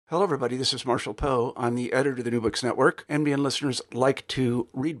Hello, everybody. This is Marshall Poe. I'm the editor of the New Books Network. NBN listeners like to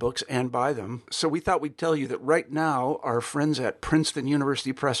read books and buy them. So we thought we'd tell you that right now, our friends at Princeton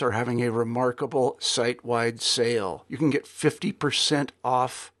University Press are having a remarkable site-wide sale. You can get 50%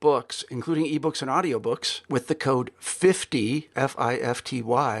 off books, including ebooks and audiobooks, with the code 50,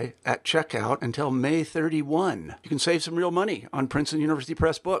 F-I-F-T-Y, at checkout until May 31. You can save some real money on Princeton University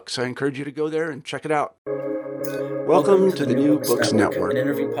Press books. I encourage you to go there and check it out. Welcome to the New Books Network, an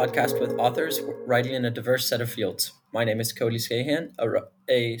interview podcast with authors writing in a diverse set of fields. My name is Cody Scahan,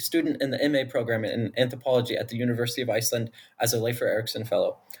 a student in the MA program in anthropology at the University of Iceland as a Leifur Eriksson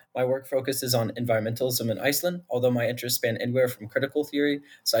Fellow. My work focuses on environmentalism in Iceland, although my interests span anywhere from critical theory,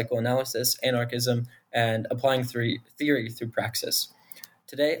 psychoanalysis, anarchism, and applying theory through praxis.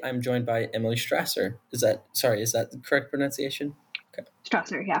 Today, I'm joined by Emily Strasser. Is that the correct pronunciation? Okay.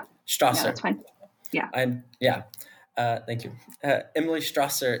 Strasser, yeah. Strasser. Yeah, that's fine. Yeah. Thank you. Emily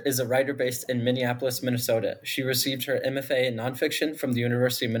Strasser is a writer based in Minneapolis, Minnesota. She received her MFA in nonfiction from the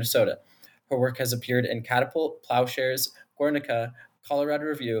University of Minnesota. Her work has appeared in Catapult, Plowshares, Guernica, Colorado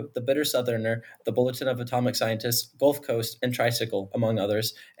Review, The Bitter Southerner, The Bulletin of Atomic Scientists, Gulf Coast, and Tricycle, among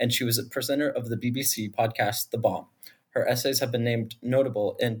others, and she was a presenter of the BBC podcast The Bomb. Her essays have been named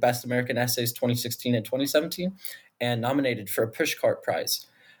notable in Best American Essays 2016 and 2017 and nominated for a Pushcart Prize.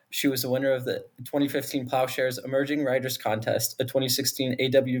 She was the winner of the 2015 Plowshares Emerging Writers Contest, a 2016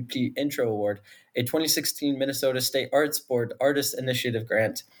 AWP Intro Award, a 2016 Minnesota State Arts Board Artist Initiative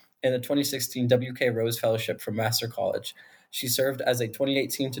Grant, and the 2016 WK Rose Fellowship from Vassar College. She served as a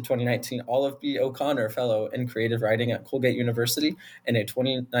 2018 to 2019 Olive B. O'Connor Fellow in Creative Writing at Colgate University and a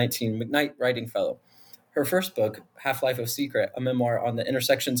 2019 McKnight Writing Fellow. Her first book, Half-Life of Secret, a memoir on the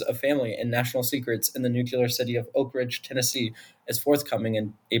intersections of family and national secrets in the nuclear city of Oak Ridge, Tennessee, is forthcoming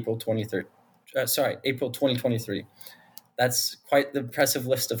in April 2023. That's quite the impressive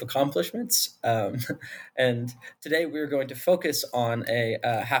list of accomplishments. And today we're going to focus on a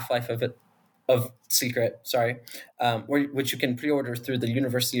Half-Life of Secret, which you can pre-order through the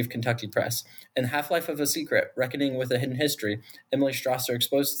University of Kentucky Press. In Half-Life of a Secret, Reckoning with a Hidden History, Emily Strasser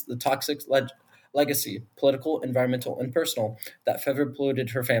exposed the toxic legacy, political, environmental, and personal, that forever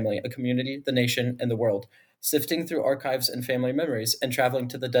polluted her family, a community, the nation, and the world. Sifting through archives and family memories and traveling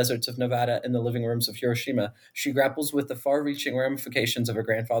to the deserts of Nevada and the living rooms of Hiroshima, she grapples with the far-reaching ramifications of her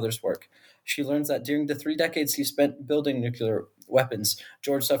grandfather's work. She learns that during the 3 decades he spent building nuclear weapons,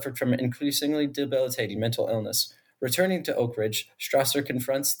 George suffered from increasingly debilitating mental illness. Returning to Oak Ridge, Strasser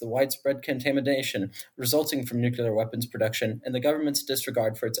confronts the widespread contamination resulting from nuclear weapons production and the government's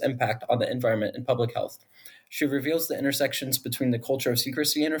disregard for its impact on the environment and public health. She reveals the intersections between the culture of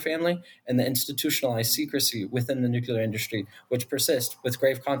secrecy in her family and the institutionalized secrecy within the nuclear industry, which persist with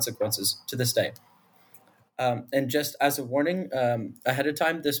grave consequences to this day. And just as a warning, ahead of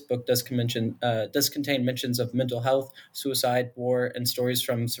time, this book does contain mentions of mental health, suicide, war, and stories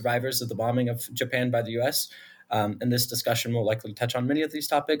from survivors of the bombing of Japan by the U.S., and this discussion will likely touch on many of these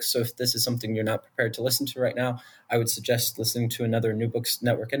topics. So if this is something you're not prepared to listen to right now, I would suggest listening to another New Books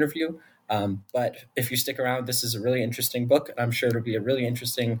Network interview. But if you stick around, this is a really interesting book. And I'm sure it'll be a really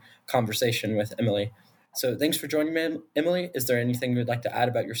interesting conversation with Emily. So thanks for joining me, Emily. Is there anything you'd like to add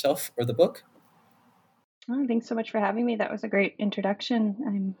about yourself or the book? Oh, thanks so much for having me. That was a great introduction.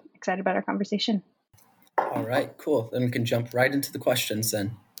 I'm excited about our conversation. All right, cool. Then we can jump right into the questions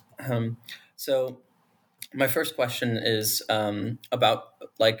then. So my first question is about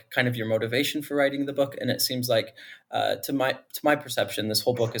kind of your motivation for writing the book, and it seems like to my perception, this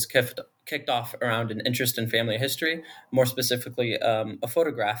whole book is kicked off around an interest in family history, more specifically a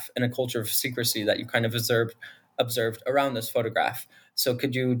photograph and a culture of secrecy that you kind of observed around this photograph. So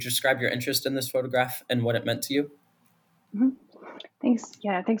could you describe your interest in this photograph and what it meant to you? Mm-hmm. Thanks.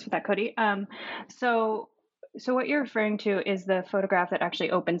 Yeah, thanks for that, Cody. So what you're referring to is the photograph that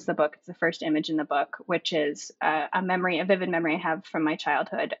actually opens the book. It's the first image in the book, which is a vivid memory I have from my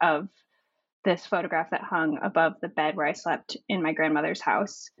childhood of this photograph that hung above the bed where I slept in my grandmother's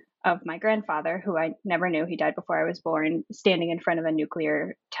house of my grandfather, who I never knew. He died before I was born, standing in front of a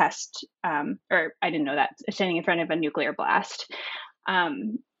nuclear test, or I didn't know that, standing in front of a nuclear blast.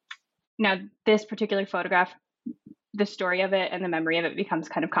 Now, this particular photograph, the story of it and the memory of it becomes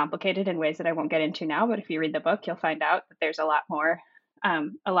kind of complicated in ways that I won't get into now. But if you read the book, you'll find out that there's a lot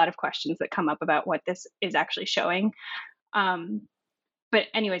of questions that come up about what this is actually showing. But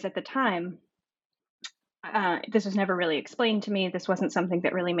anyways, at the time, this was never really explained to me. This wasn't something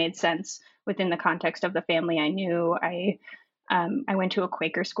that really made sense within the context of the family I knew. I went to a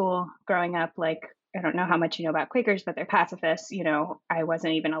Quaker school growing up. I don't know how much you know about Quakers, but they're pacifists. I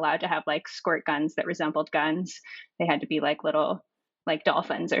wasn't even allowed to have squirt guns that resembled guns. They had to be little like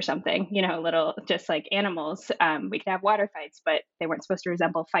dolphins or something, little just like animals. We could have water fights, but they weren't supposed to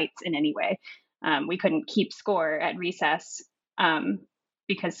resemble fights in any way. We couldn't keep score at recess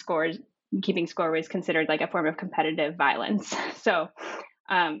because keeping score was considered like a form of competitive violence. So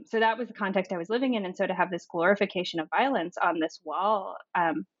that was the context I was living in. And so to have this glorification of violence on this wall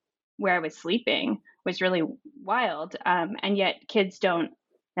where I was sleeping was really wild. And yet kids don't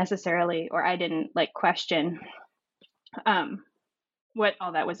necessarily, or I didn't like question what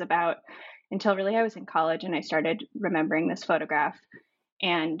all that was about until really I was in college and I started remembering this photograph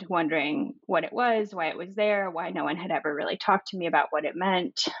and wondering what it was, why it was there, why no one had ever really talked to me about what it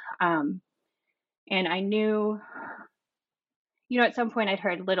meant. And I knew, at some point I'd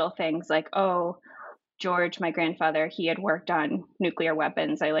heard little things like, oh, George, my grandfather, he had worked on nuclear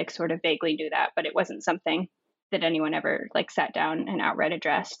weapons. I like sort of vaguely knew that, but it wasn't something that anyone ever like sat down and outright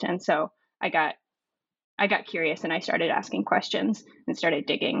addressed. And so I got curious and I started asking questions and started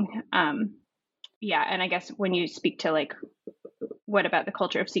digging. Yeah, and I guess when you speak to like what about the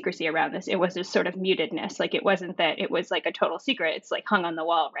culture of secrecy around this, it was this sort of mutedness. Like it wasn't that it was like a total secret. It's like hung on the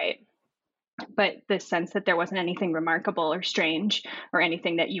wall, right? But the sense that there wasn't anything remarkable or strange or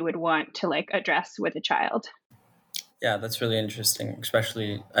anything that you would want to like address with a child. Yeah, that's really interesting,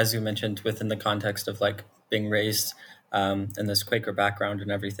 especially as you mentioned within the context of like being raised in this Quaker background and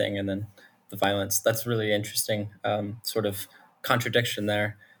everything, and then the violence. That's really interesting, sort of contradiction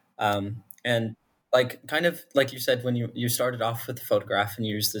there. And like kind of like you said when you started off with the photograph and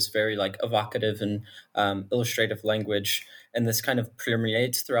you used this very like evocative and illustrative language, and this kind of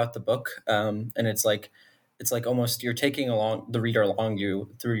permeates throughout the book, and it's like almost you're taking along the reader along you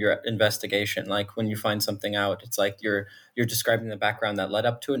through your investigation. Like when you find something out, it's like you're describing the background that led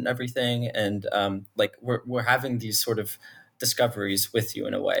up to it and everything, and like we're having these sort of discoveries with you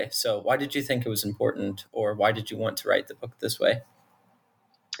in a way. So why did you think it was important, or why did you want to write the book this way?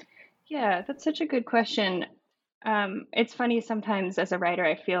 Yeah, that's such a good question. It's funny sometimes as a writer,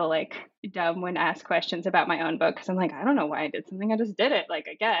 I feel like dumb when asked questions about my own book because I'm like, I don't know why I did something. I just did it, like,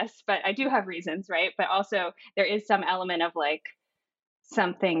 I guess. But I do have reasons, right? But also, there is some element of like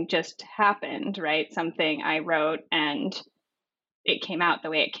something just happened, right? Something I wrote and it came out the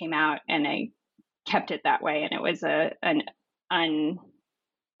way it came out, and I kept it that way. And it was an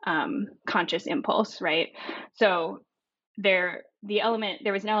conscious impulse, right? So there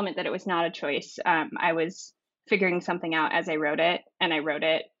was an element that it was not a choice. I was figuring something out as I wrote it, and I wrote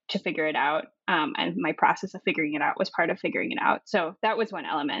it to figure it out. And my process of figuring it out was part of figuring it out. So that was one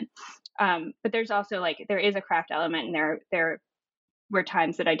element. But there's also like there is a craft element, and there were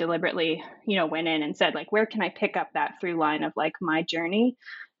times that I deliberately, went in and said like, where can I pick up that through line of like my journey?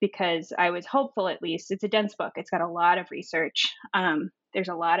 Because I was hopeful, at least. It's a dense book. It's got a lot of research. There's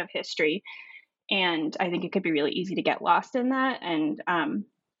a lot of history, and I think it could be really easy to get lost in that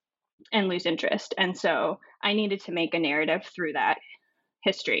and lose interest. And so I needed to make a narrative through that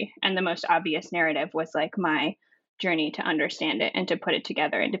history, and the most obvious narrative was like my journey to understand it and to put it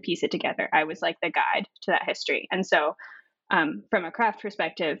together and to piece it together. I was like the guide to that history. And so from a craft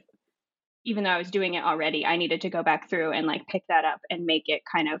perspective, even though I was doing it already, I needed to go back through and like pick that up and make it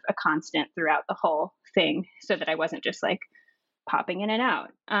kind of a constant throughout the whole thing so that I wasn't just like popping in and out.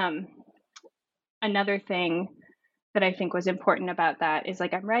 Another thing that I think was important about that is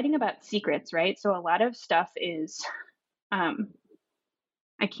like I'm writing about secrets, right? So a lot of stuff is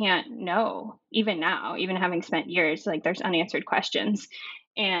I can't know even now, even having spent years, like there's unanswered questions.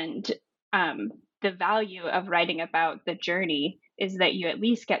 And the value of writing about the journey is that you at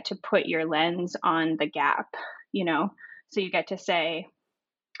least get to put your lens on the gap, So you get to say,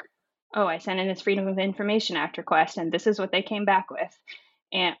 oh, I sent in this Freedom of Information Act request, and this is what they came back with.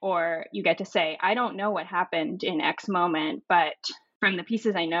 Or you get to say, I don't know what happened in X moment, but from the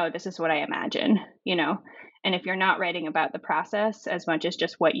pieces I know, this is what I imagine, And if you're not writing about the process as much as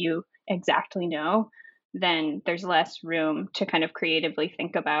just what you exactly know, then there's less room to kind of creatively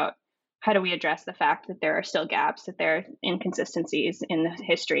think about how do we address the fact that there are still gaps, that there are inconsistencies in the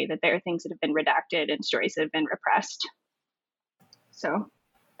history, that there are things that have been redacted and stories that have been repressed. So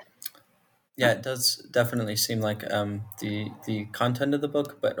Yeah, it does definitely seem like the content of the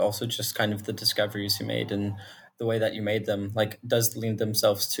book, but also just kind of the discoveries you made and the way that you made them, like does lead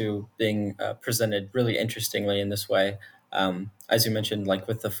themselves to being presented really interestingly in this way. As you mentioned, like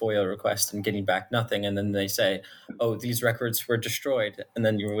with the FOIA request and getting back nothing, and then they say, "Oh, these records were destroyed," and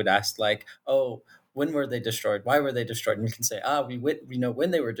then you would ask, like, "Oh, when were they destroyed? Why were they destroyed?" And you can say, we know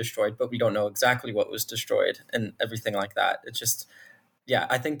when they were destroyed, but we don't know exactly what was destroyed," and everything like that. It's just yeah,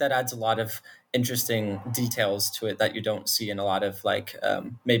 I think that adds a lot of interesting details to it that you don't see in a lot of like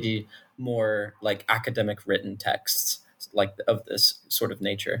maybe more like academic written texts. like of this sort of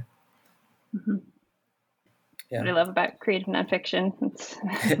nature. Mm-hmm. Yeah. What I love about creative nonfiction. It's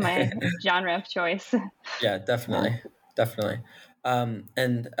my genre of choice. Yeah, definitely. Definitely.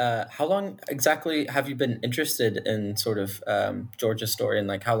 And how long exactly have you been interested in sort of Georgia's story, and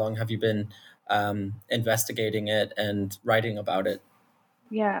like how long have you been investigating it and writing about it?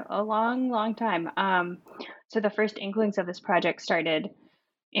 Yeah, a long, long time. So the first inklings of this project started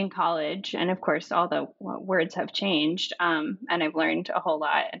in college, and of course, all the words have changed, and I've learned a whole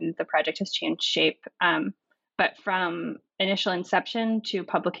lot, and the project has changed shape. But from initial inception to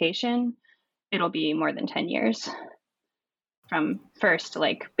publication, it'll be more than 10 years from first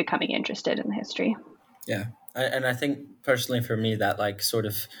like becoming interested in the history. Yeah. And I think personally for me that like sort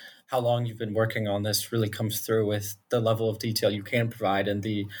of how long you've been working on this really comes through with the level of detail you can provide and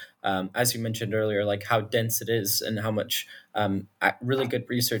the as you mentioned earlier, like how dense it is and how much really good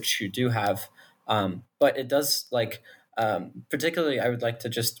research you do have. But it does like particularly I would like to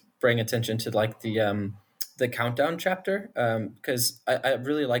just bring attention to like the countdown chapter because I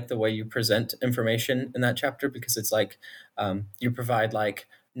really like the way you present information in that chapter because it's like you provide like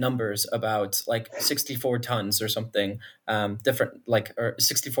numbers about like 64 tons or something different like or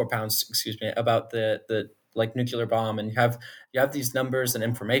 64 pounds excuse me about the like nuclear bomb and you have these numbers and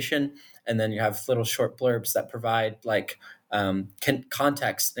information and then you have little short blurbs that provide like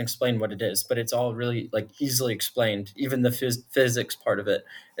context and explain what it is but it's all really like easily explained even the physics part of it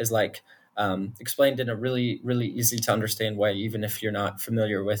is like explained in a really really easy to understand way even if you're not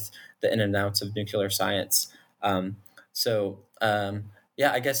familiar with the in and outs of nuclear science so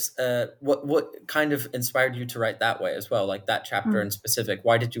yeah, I guess what kind of inspired you to write that way as well, like that chapter in specific?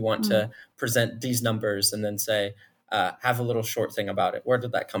 Why did you want to present these numbers and then say have a little short thing about it? Where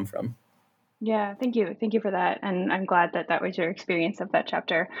did that come from? Yeah, thank you for that, and I'm glad that that was your experience of that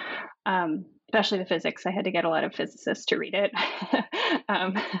chapter, especially the physics. I had to get a lot of physicists to read it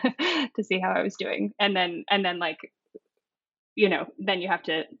um, to see how I was doing, and then like then you have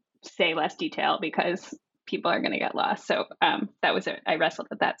to say less detail because people are going to get lost. So that was I wrestled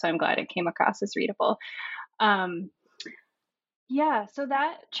with that. So I'm glad it came across as readable. Um, yeah. So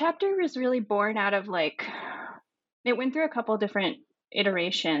that chapter was really born out of like it went through a couple different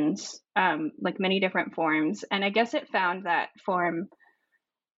iterations, like many different forms, and I guess it found that form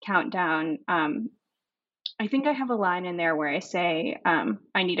countdown. I think I have a line in there where I say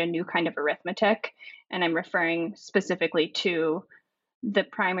I need a new kind of arithmetic, and I'm referring specifically to the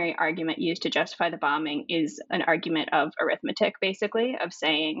primary argument used to justify the bombing is an argument of arithmetic, basically, of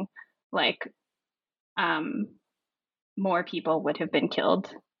saying like um, more people would have been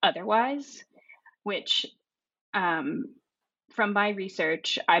killed otherwise, which um, from my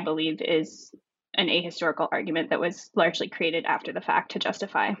research, I believe is an ahistorical argument that was largely created after the fact to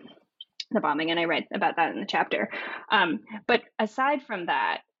justify the bombing. And I write about that in the chapter. But aside from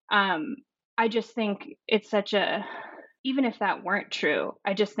that, I just think it's such a even if that weren't true,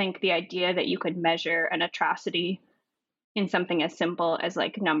 I just think the idea that you could measure an atrocity in something as simple as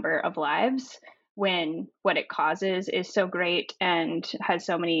like number of lives when what it causes is so great and has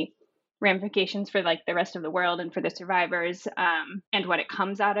so many ramifications for like the rest of the world and for the survivors and what it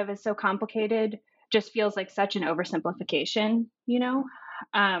comes out of is so complicated just feels like such an oversimplification,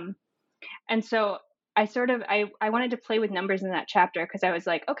 and so I wanted to play with numbers in that chapter because I was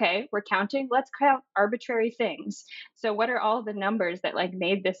like, okay, we're counting. Let's count arbitrary things. So what are all the numbers that like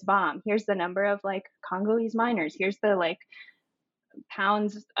made this bomb? Here's the number of like Congolese miners. Here's the like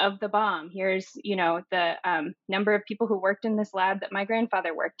pounds of the bomb. Here's the number of people who worked in this lab that my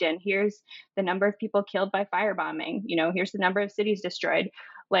grandfather worked in. Here's the number of people killed by firebombing. Here's the number of cities destroyed.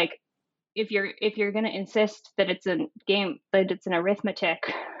 Like if you're going to insist that it's a game, that it's an arithmetic,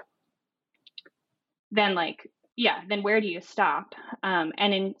 then then where do you stop?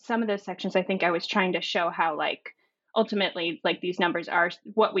 And in some of those sections, I think I was trying to show how like ultimately like these numbers are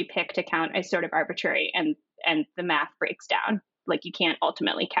what we pick to count as sort of arbitrary, and the math breaks down. Like you can't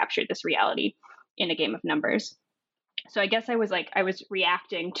ultimately capture this reality in a game of numbers. So I guess I was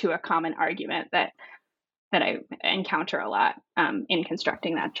reacting to a common argument that I encounter a lot in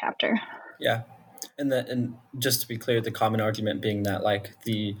constructing that chapter. Yeah, and just to be clear, the common argument being that like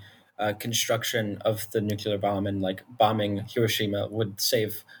the construction of the nuclear bomb and like bombing Hiroshima would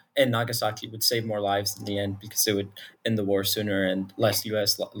save and Nagasaki would save more lives in the end because it would end the war sooner and less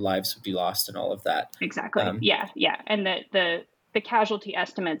U.S. lives would be lost and all of that. Exactly. Yeah, and the casualty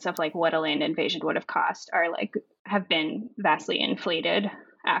estimates of like what a land invasion would have cost are like have been vastly inflated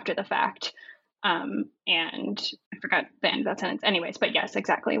after the fact. And I forgot the end of that sentence. Anyways, but yes,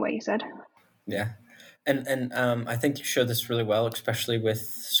 exactly what you said. Yeah. And I think you show this really well, especially with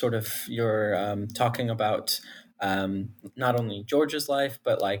sort of your talking about not only George's life,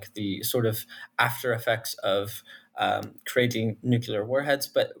 but like the sort of after effects of creating nuclear warheads.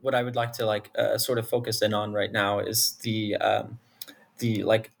 But what I would like to sort of focus in on right now is the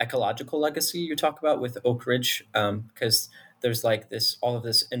like ecological legacy you talk about with Oak Ridge, because there's like this all of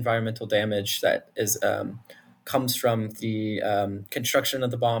this environmental damage that is comes from the construction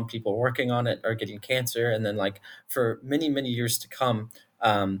of the bomb. People working on it are getting cancer, and then like for many years to come,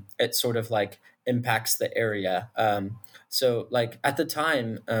 it sort of like impacts the area. So like at the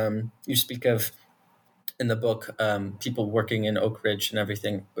time, you speak of in the book, people working in Oak Ridge and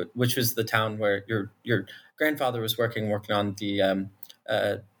everything, which was the town where your grandfather was working on the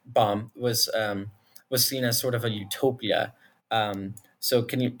bomb, was seen as sort of a utopia. So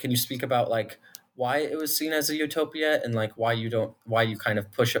can you speak about like why it was seen as a utopia, and like why you kind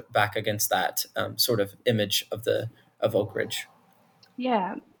of push back against that sort of image of Oak Ridge?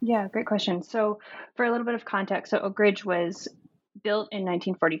 Yeah, great question. So, for a little bit of context, so Oak Ridge was built in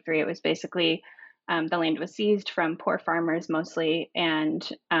 1943. It was basically the land was seized from poor farmers mostly and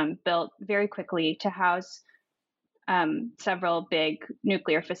built very quickly to house several big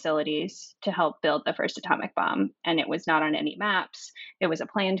nuclear facilities to help build the first atomic bomb. And it was not on any maps. It was a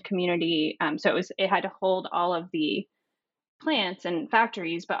planned community, so it had to hold all of the plants and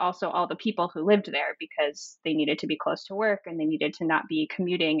factories, but also all the people who lived there because they needed to be close to work and they needed to not be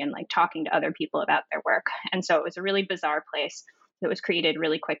commuting and like talking to other people about their work. And so it was a really bizarre place that was created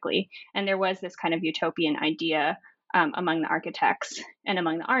really quickly. And there was this kind of utopian idea among the architects and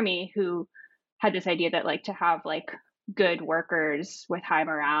among the army who had this idea that like to have like good workers with high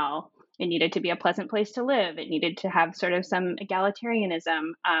morale, it needed to be a pleasant place to live. It needed to have sort of some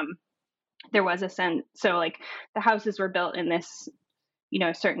egalitarianism. There was a sense, so like the houses were built in this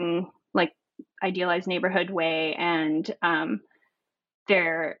certain like idealized neighborhood way, and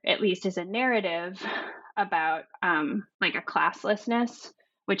there at least is a narrative about like a classlessness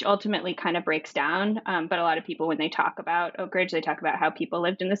which ultimately kind of breaks down, but a lot of people when they talk about Oak Ridge they talk about how people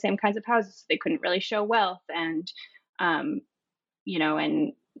lived in the same kinds of houses, they couldn't really show wealth, and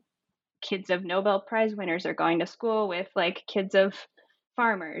and kids of Nobel Prize winners are going to school with like kids of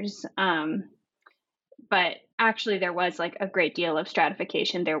farmers. But actually, there was like a great deal of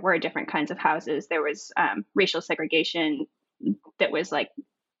stratification. There were different kinds of houses. There was racial segregation that was like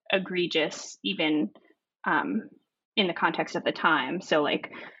egregious, even in the context of the time. So,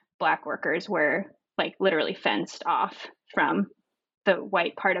 like, Black workers were like literally fenced off from the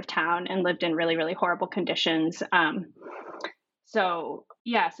white part of town and lived in really, really horrible conditions. So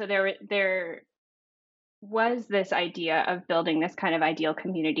there was this idea of building this kind of ideal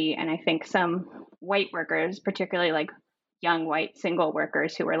community. And I think some white workers, particularly like young white single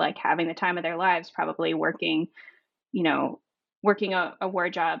workers who were like having the time of their lives, probably working a war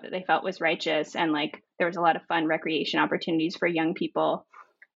job that they felt was righteous. And like there was a lot of fun recreation opportunities for young people.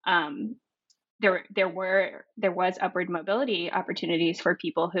 There was upward mobility opportunities for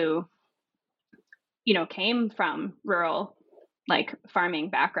people who, came from rural, like farming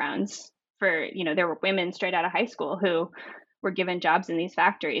backgrounds. There were women straight out of high school who were given jobs in these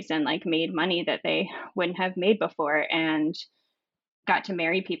factories and like made money that they wouldn't have made before, and got to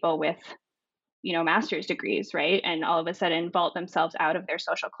marry people with master's degrees, right? And all of a sudden vault themselves out of their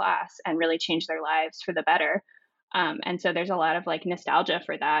social class and really change their lives for the better. And so there's a lot of like nostalgia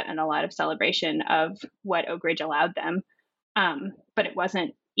for that and a lot of celebration of what Oak Ridge allowed them. But it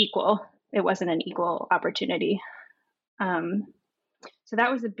wasn't equal. It wasn't an equal opportunity. So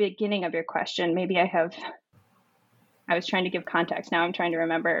that was the beginning of your question. Maybe I was trying to give context. Now I'm trying to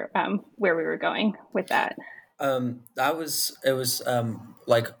remember where we were going with that. It was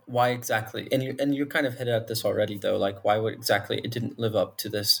like why exactly, and you kind of hit at this already though, like why would exactly it didn't live up to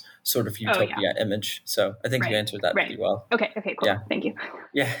this sort of utopia image. So I think you answered that pretty well. Okay, cool. Yeah. Thank you.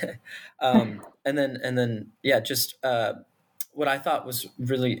 Yeah. And then just what I thought was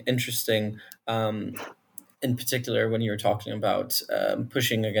really interesting, in particular when you were talking about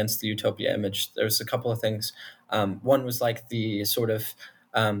pushing against the utopia image, there's a couple of things. One was like the sort of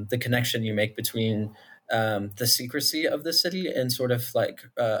the connection you make between the secrecy of the city and sort of like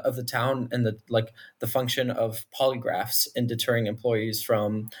of the town, and the function of polygraphs in deterring employees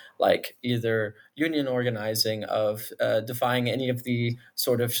from like either union organizing, of defying any of the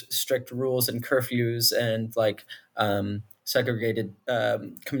sort of strict rules and curfews and like segregated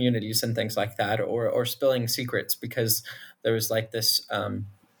communities and things like that, or spilling secrets, because there was like this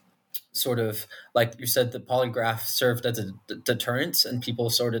sort of, like you said, the polygraph served as a deterrence, and people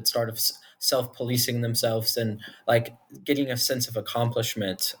sort of self-policing themselves and like getting a sense of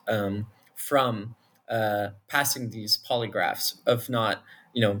accomplishment from passing these polygraphs, of not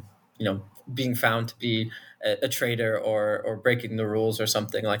being found to be a traitor or breaking the rules or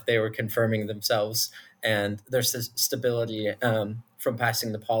something. Like they were confirming themselves and their stability from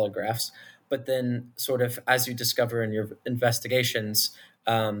passing the polygraphs. But then, sort of as you discover in your investigations,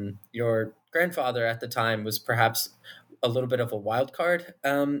 your grandfather at the time was perhaps a little bit of a wild card,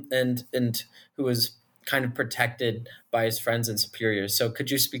 and who was kind of protected by his friends and superiors. So could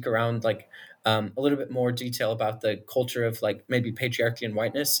you speak around like a little bit more detail about the culture of like maybe patriarchy and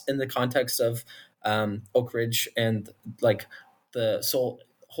whiteness in the context of Oak Ridge and like the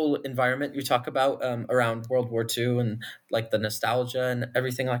whole environment you talk about around World War II and like the nostalgia and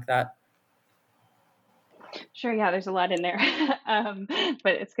everything like that? Sure, yeah, there's a lot in there,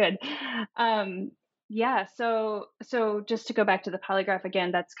 but it's good. Yeah, so just to go back to the polygraph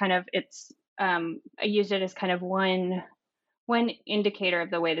again, that's kind of it's. I used it as kind of one indicator of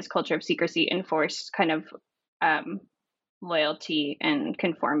the way this culture of secrecy enforced kind of um, loyalty and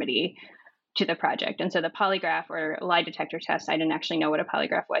conformity to the project. And so the polygraph or lie detector test, I didn't actually know what a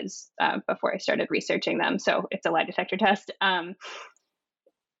polygraph was before I started researching them. So it's a lie detector test.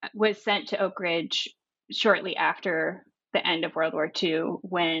 Was sent to Oak Ridge shortly after the end of World War II,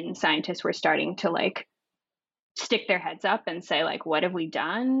 when scientists were starting to like stick their heads up and say like, what have we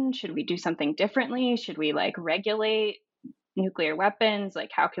done? Should we do something differently? Should we like regulate nuclear weapons?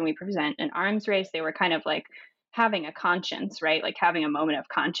 Like, how can we prevent an arms race? They were kind of like having a conscience, right? Like having a moment of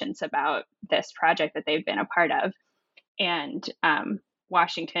conscience about this project that they've been a part of. And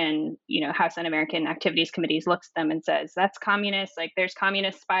Washington, House Un-American Activities Committees looks at them and says, that's communist, like there's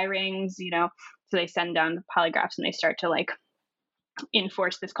communist spy rings, so they send down the polygraphs and they start to like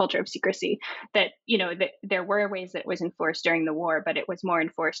enforce this culture of secrecy that, that there were ways that it was enforced during the war, but it was more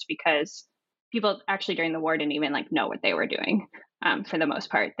enforced because people actually during the war didn't even like know what they were doing. For the most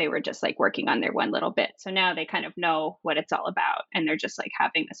part, they were just like working on their one little bit. So now they kind of know what it's all about and they're just like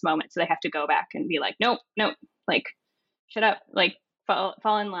having this moment. So they have to go back and be like, nope, like shut up, like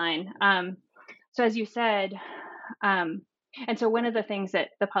fall in line. So as you said, and so one of the things that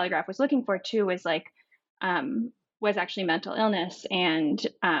the polygraph was looking for too was like was actually mental illness, and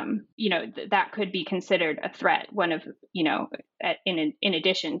that could be considered a threat. One of in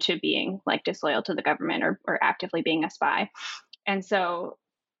addition to being like disloyal to the government or actively being a spy. And so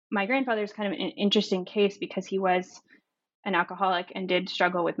my grandfather's kind of an interesting case because he was an alcoholic and did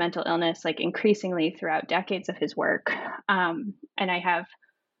struggle with mental illness like increasingly throughout decades of his work. And I have,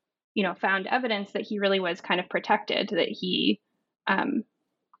 found evidence that he really was kind of protected, that he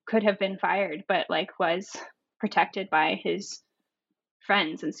could have been fired, but like was protected by his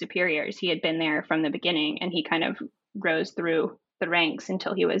friends and superiors. He had been there from the beginning and he kind of rose through the ranks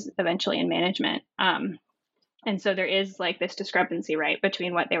until he was eventually in management. And so there is like this discrepancy, right,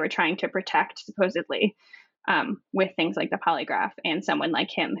 between what they were trying to protect supposedly with things like the polygraph and someone like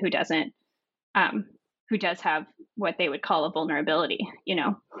him who does have what they would call a vulnerability,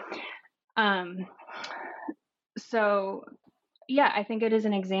 So yeah, I think it is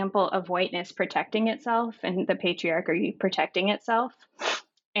an example of whiteness protecting itself and the patriarchy protecting itself.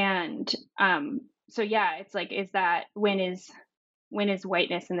 And so yeah, it's like, is that when is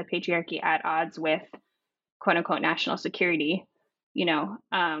whiteness and the patriarchy at odds with quote unquote national security?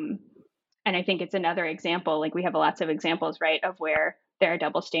 And I think it's another example, like we have lots of examples, right, of where there are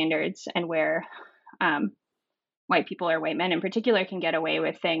double standards and where white people or white men in particular can get away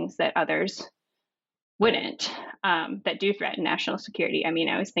with things that others wouldn't, that do threaten national security. I mean,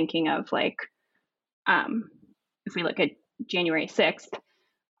 I was thinking of like, if we look at January 6th,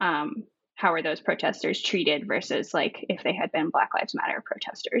 how are those protesters treated versus like if they had been Black Lives Matter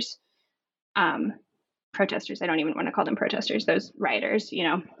protesters? Protesters, I don't even want to call them protesters, those rioters,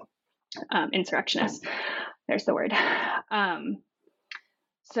 insurrectionists. There's the word.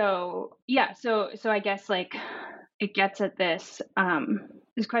 So yeah, so I guess like it gets at this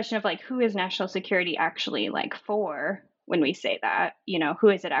this question of like who is national security actually like for when we say that, who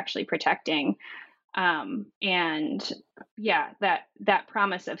is it actually protecting? And yeah, that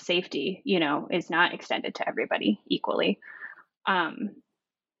promise of safety, is not extended to everybody equally. And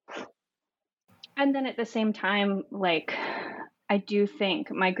then at the same time, like I do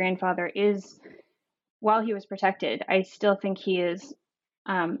think my grandfather is, while he was protected, I still think he is,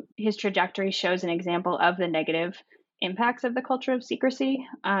 his trajectory shows an example of the negative impacts of the culture of secrecy.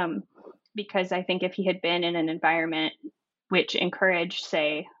 Because I think if he had been in an environment which encouraged,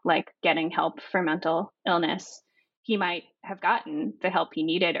 say, like getting help for mental illness, he might have gotten the help he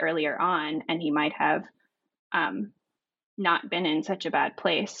needed earlier on, and he might have not been in such a bad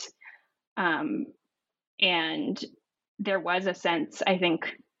place. And there was a sense, I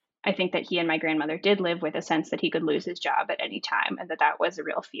think, I think that he and my grandmother did live with a sense that he could lose his job at any time, and that that was a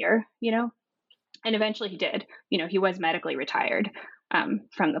real fear, you know. And eventually he did. You know, he was medically retired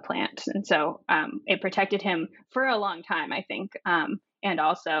from the plant, and so it protected him for a long time, I think. And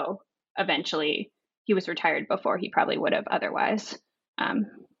also, eventually, he was retired before he probably would have otherwise. Um,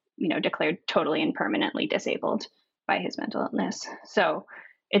 you know, declared totally and permanently disabled by his mental illness. So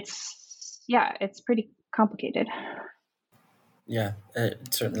it's pretty complicated. Yeah,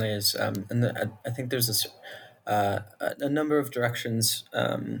 it certainly is. I think there's a number of directions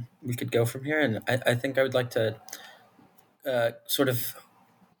we could go from here. And I think I would like to sort of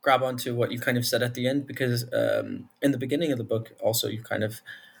grab onto what you kind of said at the end, because in the beginning of the book, also, you kind of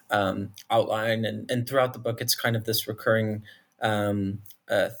outline, and throughout the book, it's kind of this recurring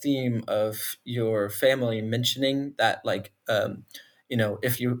theme of your family mentioning that, like,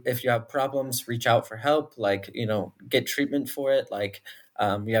 if you have problems, reach out for help, like, get treatment for it, like,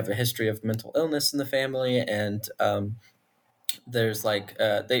 we have a history of mental illness in the family, and there's like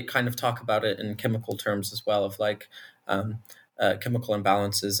they kind of talk about it in chemical terms as well, of like um, chemical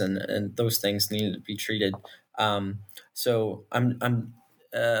imbalances, and those things need to be treated. So I'm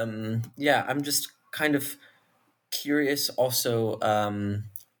just kind of curious also,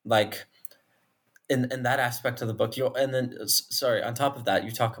 like, in that aspect of the book, you and then sorry, on top of that,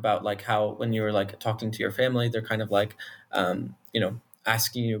 you talk about like how when you were like talking to your family, they're kind of like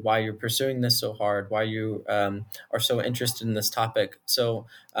asking you why you're pursuing this so hard, why you are so interested in this topic. So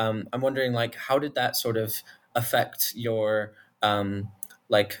I'm wondering, like, how did that sort of affect your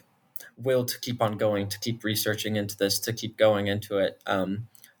like will to keep on going, to keep researching into this, to keep going into it?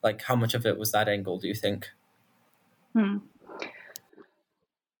 Like, how much of it was that angle, do you think? Hmm.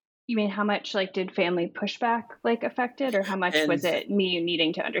 You mean how much like did family pushback like affect it, or how much was And it me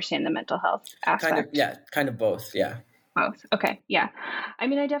needing to understand the mental health kind of, aspect? yeah, kind of both, yeah. Both. Okay. Yeah. I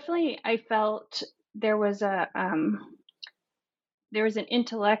mean, I felt there was an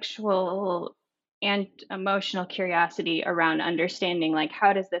intellectual and emotional curiosity around understanding, like,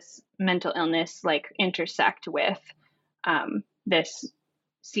 how does this mental illness like intersect with this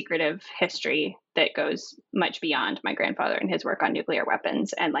secretive history that goes much beyond my grandfather and his work on nuclear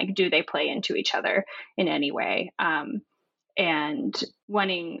weapons, and like, do they play into each other in any way? And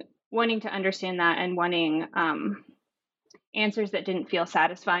wanting to understand that, and wanting answers that didn't feel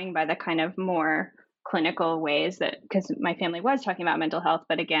satisfying by the kind of more clinical ways, that because my family was talking about mental health,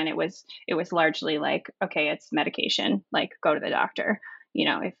 but again, it was largely like, okay, it's medication, like, go to the doctor,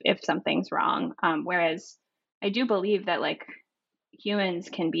 if something's wrong. Whereas I do believe that, like, humans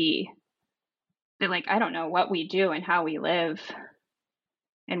can be, that, like, I don't know, what we do and how we live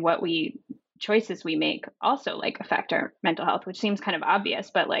and what we choices we make also like affect our mental health, which seems kind of obvious,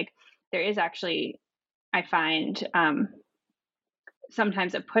 but like, there is actually, I find,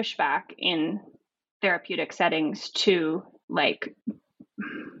 sometimes a pushback in therapeutic settings to, like,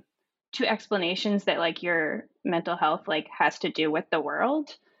 to explanations that like your mental health like has to do with the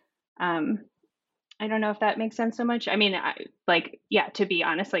world. um I don't know if that makes sense so much. I mean, yeah, to be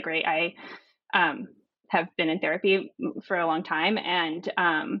honest, like, right, I have been in therapy for a long time, and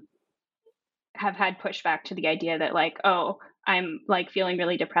have had pushback to the idea that, like, oh, I'm like feeling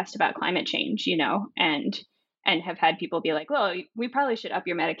really depressed about climate change, and have had people be like, well, we probably should up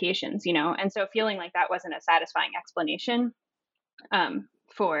your medications, and so feeling like that wasn't a satisfying explanation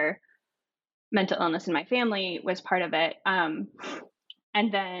for mental illness in my family was part of it. And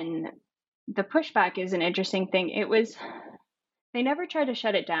then the pushback is an interesting thing. They never tried to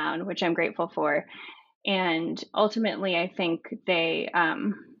shut it down, which I'm grateful for. And ultimately, I think they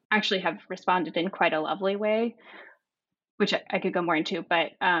actually have responded in quite a lovely way, which I could go more into.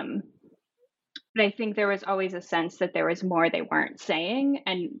 But I think there was always a sense that there was more they weren't saying.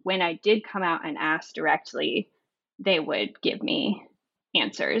 And when I did come out and ask directly, they would give me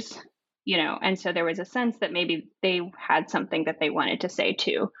answers, And so there was a sense that maybe they had something that they wanted to say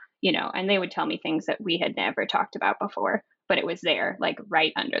too, and they would tell me things that we had never talked about before, but it was there, like,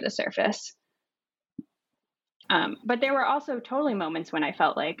 right under the surface. But there were also totally moments when I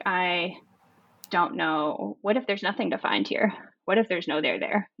felt like, I don't know, what if there's nothing to find here? What if there's no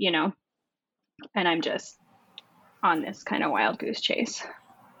there, And I'm just on this kind of wild goose chase.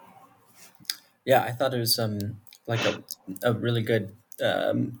 Yeah, I thought it was like a really good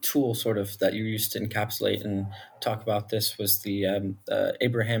tool, sort of, that you used to encapsulate and talk about this, was the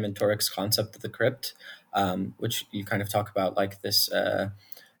Abraham and Torik's concept of the crypt, which you kind of talk about, like this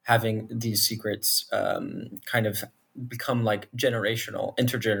having these secrets kind of become like generational,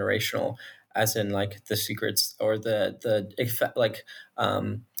 intergenerational, as in like the secrets, or the effect, like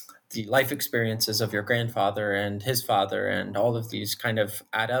the life experiences of your grandfather and his father, and all of these kind of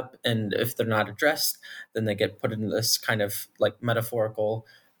add up. And if they're not addressed, then they get put into this kind of like metaphorical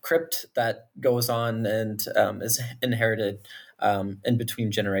crypt that goes on and is inherited in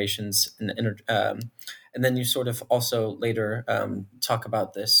between generations. And then you sort of also later talk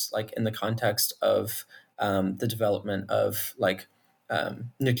about this like in the context of the development of like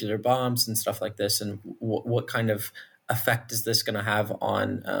nuclear bombs and stuff like this, and what kind of effect is this going to have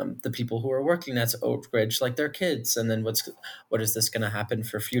on the people who are working at Oak Ridge, like their kids, and then what is this going to happen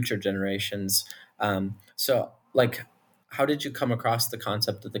for future generations? So, like, how did you come across the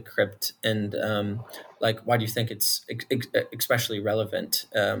concept of the crypt, and like, why do you think it's especially relevant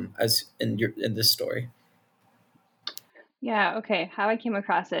as in this story? Yeah, okay. How I came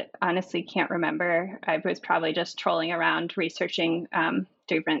across it, honestly, can't remember. I was probably just trolling around researching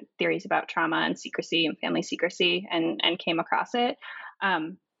different theories about trauma and secrecy and family secrecy, and came across it.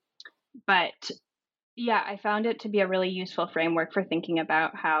 Um, but yeah, I found it to be a really useful framework for thinking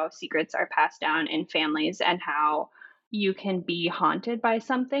about how secrets are passed down in families and how you can be haunted by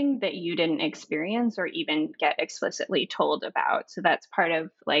something that you didn't experience or even get explicitly told about. So that's part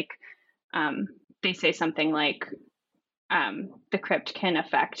of like, they say something like, the crypt can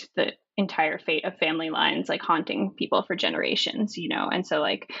affect the entire fate of family lines, like haunting people for generations, you know. And so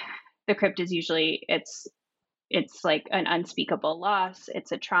like the crypt is usually it's like an unspeakable loss,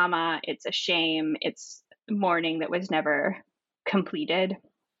 it's a trauma, it's a shame, it's mourning that was never completed.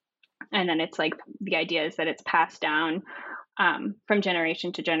 And then it's like the idea is that it's passed down from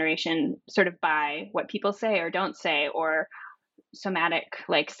generation to generation, sort of by what people say or don't say, or somatic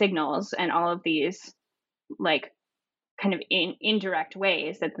like signals, and all of these like kind of indirect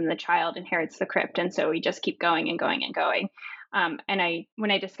ways that then the child inherits the crypt. And so we just keep going and going and going. And when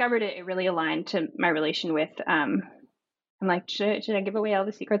I discovered it, it really aligned to my relation with, I'm like, should I give away all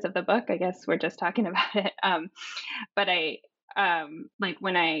the secrets of the book? I guess we're just talking about it. But like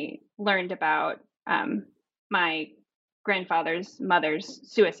when I learned about my grandfather's mother's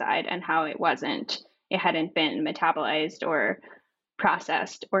suicide and how it hadn't been metabolized or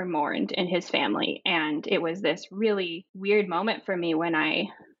processed or mourned in his family. And it was this really weird moment for me when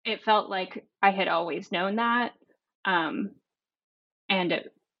it felt like I had always known that. Um, and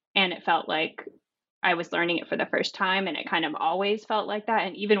it felt like I was learning it for the first time, and it kind of always felt like that.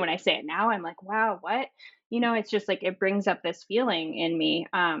 And even when I say it now, I'm like, wow, what? You know, it's just like it brings up this feeling in me.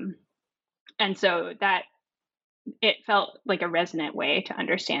 And so that it felt like a resonant way to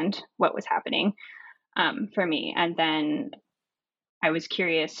understand what was happening for me. And then I was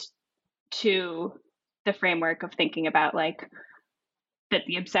curious to the framework of thinking about like that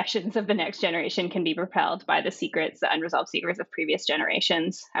the obsessions of the next generation can be propelled by the unresolved secrets of previous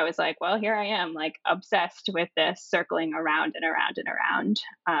generations. I was like, well, here I am, like obsessed with this, circling around and around and around.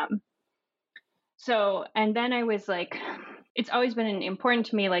 And then I was like, it's always been important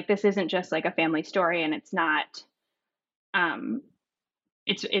to me, like, this isn't just like a family story, and it's not,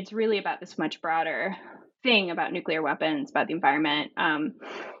 it's really about this much broader thing about nuclear weapons, about the environment,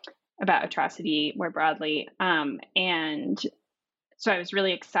 about atrocity more broadly. And so I was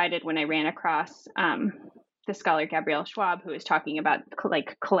really excited when I ran across the scholar Gabrielle Schwab, who was talking about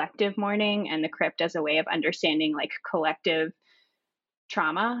like collective mourning and the crypt as a way of understanding like collective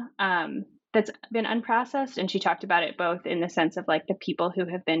trauma that's been unprocessed. And she talked about it both in the sense of like the people who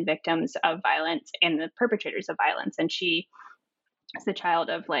have been victims of violence and the perpetrators of violence. And she is the child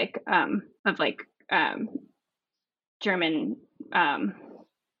of German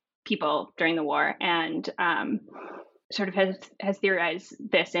people during the war, and sort of has theorized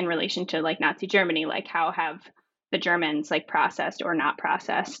this in relation to like Nazi Germany, like how have the Germans like processed or not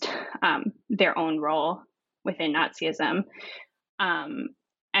processed their own role within Nazism,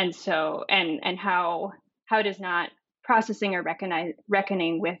 and so and how does not processing or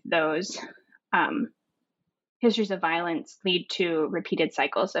reckoning with those histories of violence lead to repeated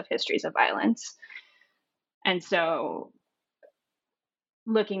cycles of histories of violence. And so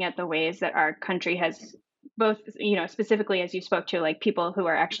looking at the ways that our country has both, you know, specifically as you spoke to, like people who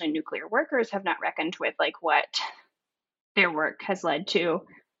are actually nuclear workers have not reckoned with like what their work has led to.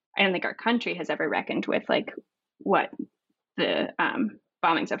 I don't think our country has ever reckoned with like what the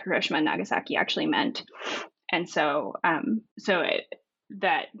bombings of Hiroshima and Nagasaki actually meant. And so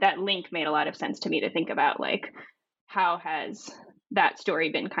that link made a lot of sense to me, to think about like how has that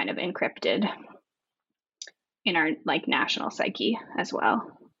story been kind of encrypted in our like national psyche as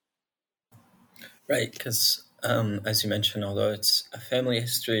well. Right, because as you mentioned, although it's a family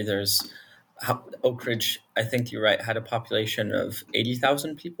history, there's Oak Ridge, I think you're right, had a population of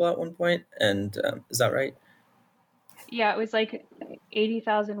 80,000 people at one point, and is that right? Yeah, it was like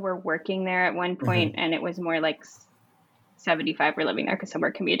 80,000 were working there at one point, and it was more like 75 were living there because some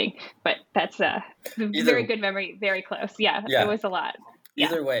were commuting. But that's a very Either good memory, very close. Yeah, it yeah, was a lot. Yeah.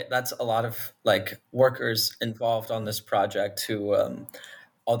 either way, that's a lot of like workers involved on this project who,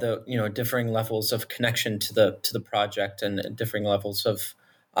 although differing levels of connection to the project and differing levels of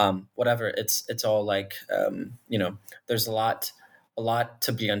whatever, it's all like there's a lot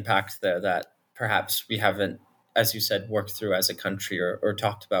to be unpacked there that perhaps we haven't, as you said, worked through as a country or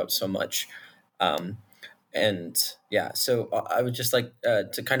talked about so much. Um, and yeah, so I would just like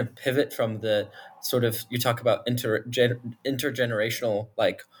to kind of pivot from the sort of, you talk about intergenerational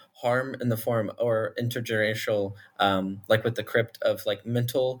like harm in the form, or intergenerational like with the crypt of like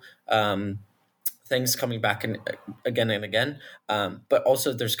mental things coming back and again and again, but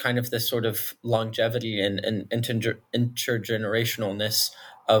also there's kind of this sort of longevity and intergenerationalness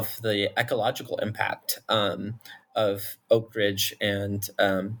of the ecological impact of Oak Ridge and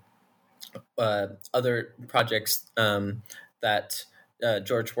other projects that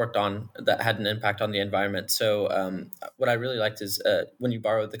George worked on that had an impact on the environment. So what I really liked is when you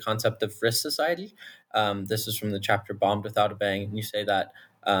borrowed the concept of risk society. This is from the chapter "Bombed Without a Bang," and you say that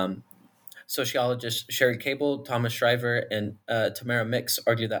sociologists Sherry Cable, Thomas Shriver, and Tamara Mix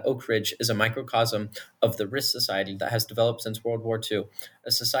argue that Oak Ridge is a microcosm of the risk society that has developed since World War II,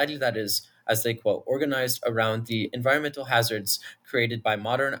 a society that is, as they quote, organized around the environmental hazards created by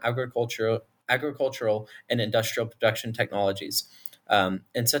modern agricultural and industrial production technologies.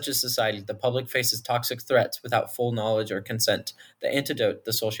 In such a society, the public faces toxic threats without full knowledge or consent. The antidote,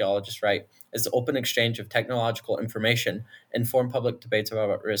 the sociologists write, is the open exchange of technological information, informed public debates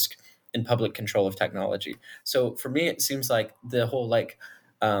about risk, and public control of technology. So for me, it seems like the whole like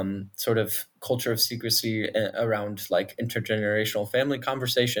sort of culture of secrecy around like intergenerational family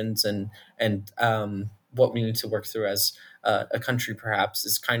conversations and what we need to work through as a country perhaps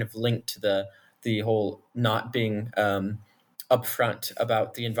is kind of linked to the whole not being upfront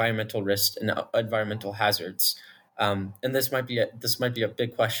about the environmental risks and environmental hazards. And this might be a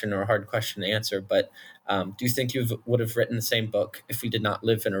big question or a hard question to answer, but do you think you would have written the same book if we did not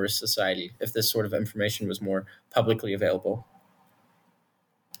live in a risk society, if this sort of information was more publicly available?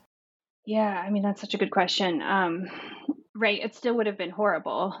 Yeah, I mean, that's such a good question. Right, it still would have been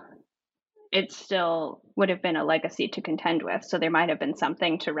horrible. It still would have been a legacy to contend with. So there might have been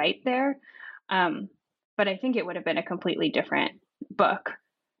something to write there. Um, but I think it would have been a completely different book.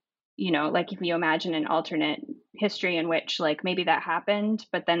 Like if you imagine an alternate history in which like maybe that happened,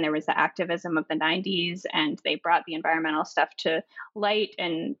 but then there was the activism of the 90s and they brought the environmental stuff to light,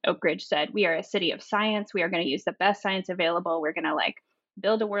 and Oak Ridge said, we are a city of science. We are going to use the best science available. We're going to like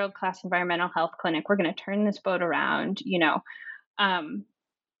build a world-class environmental health clinic. We're going to turn this boat around. Um,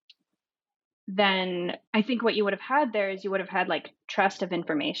 then I think what you would have had there is you would have had like trust of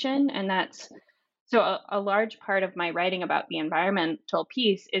information. And that's so a large part of my writing about the environmental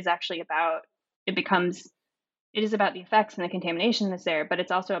piece is actually about it is about the effects and the contamination that's there, but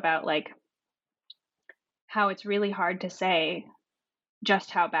it's also about like how it's really hard to say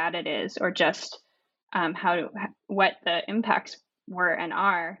just how bad it is, or just what the impacts were and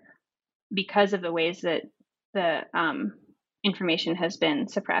are, because of the ways that the information has been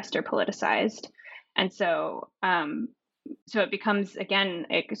suppressed or politicized. And so it becomes, again,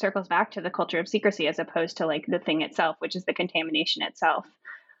 it circles back to the culture of secrecy as opposed to like the thing itself, which is the contamination itself.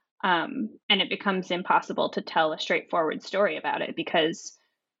 And it becomes impossible to tell a straightforward story about it because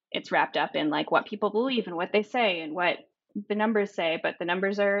it's wrapped up in like what people believe and what they say and what the numbers say, but the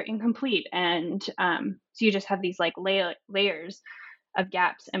numbers are incomplete. And so you just have these like layers of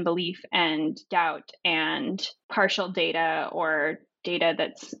gaps and belief and doubt and partial data, or data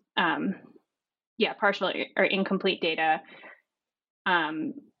that's partial or incomplete data,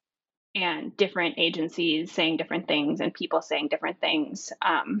 and different agencies saying different things and people saying different things.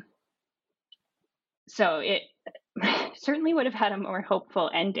 So it certainly would have had a more hopeful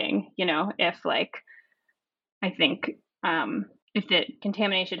ending, if like I think if the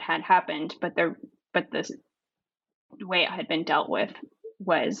contamination had happened, but the way it had been dealt with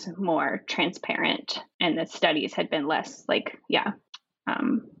was more transparent, and the studies had been less like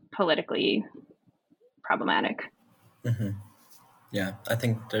politically problematic. Mm-hmm. Yeah, I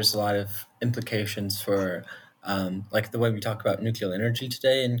think there's a lot of implications for like the way we talk about nuclear energy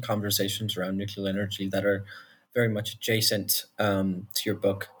today and conversations around nuclear energy that are very much adjacent to your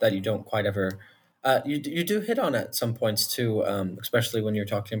book that you don't quite ever you do hit on at some points too, especially when you're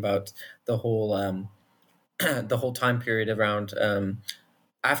talking about the whole the whole time period around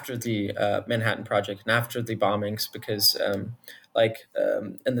after the Manhattan Project and after the bombings, because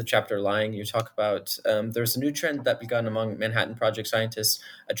in the chapter Lying, you talk about there's a new trend that begun among Manhattan Project scientists,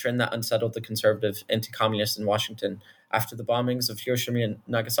 a trend that unsettled the conservative anti-communists in Washington. After the bombings of Hiroshima and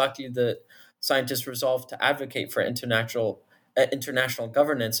Nagasaki, the scientists resolved to advocate for international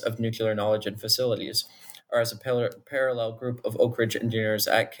governance of nuclear knowledge and facilities. Or as a parallel group of Oak Ridge engineers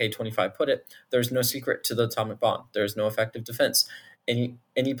at K25 put it, there's no secret to the atomic bomb. There is no effective defense.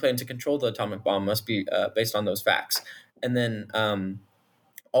 Any plan to control the atomic bomb must be based on those facts. And then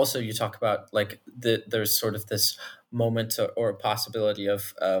also you talk about like there's sort of this moment or a possibility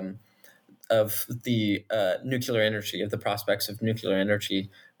of the nuclear energy, of the prospects of nuclear energy.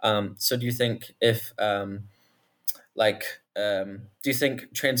 So do you think if do you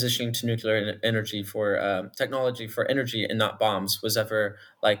think transitioning to nuclear energy for technology for energy and not bombs was ever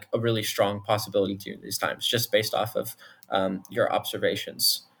like a really strong possibility during these times, just based off of your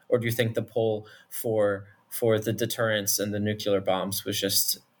observations? Or do you think the pull for the deterrence and the nuclear bombs was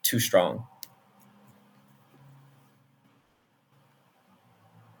just too strong?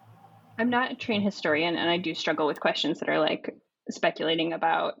 I'm not a trained historian, and I do struggle with questions that are like speculating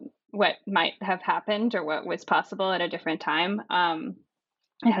about what might have happened or what was possible at a different time.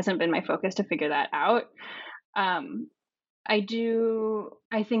 It hasn't been my focus to figure that out. I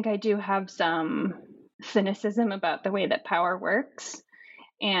think I do have some cynicism about the way that power works,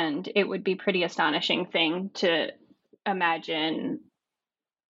 and it would be pretty astonishing thing to imagine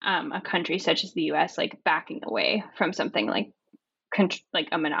a country such as the U.S. like backing away from something like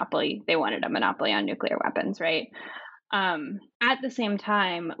a monopoly. They wanted a monopoly on nuclear weapons, right? At the same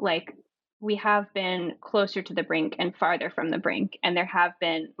time, like we have been closer to the brink and farther from the brink, and there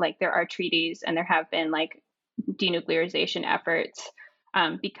are treaties and there have been like denuclearization efforts,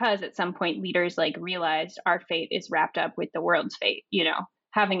 because at some point leaders like realized our fate is wrapped up with the world's fate.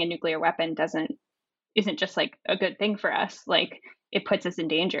 Having a nuclear weapon isn't just like a good thing for us. Like it puts us in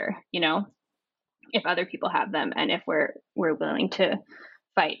danger. If other people have them and if we're willing to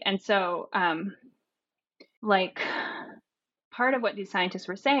fight. And so like part of what these scientists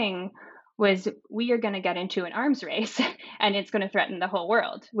were saying was we are going to get into an arms race and it's going to threaten the whole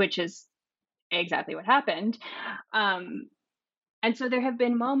world, which is exactly what happened. And so there have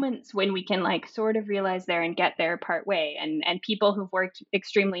been moments when we can like sort of realize there and get there part way, and people who've worked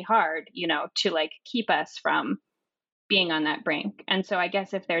extremely hard, to like keep us from being on that brink. And so I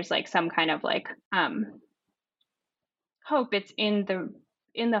guess if there's like some kind of like hope, it's in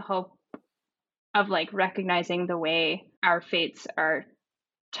the hope of like recognizing the way our fates are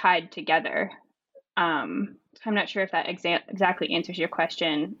tied together. I'm not sure if that exactly answers your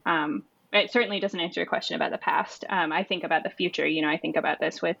question. It certainly doesn't answer your question about the past. I think about the future. I think about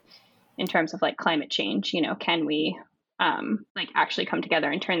this in terms of like climate change. Can we like actually come together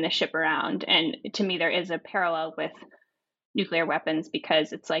and turn this ship around? And to me, there is a parallel with nuclear weapons,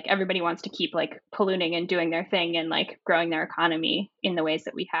 because it's like everybody wants to keep like polluting and doing their thing and like growing their economy in the ways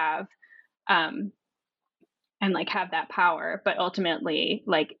that we have, and like have that power, but ultimately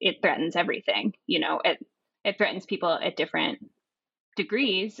like it threatens everything. It threatens people at different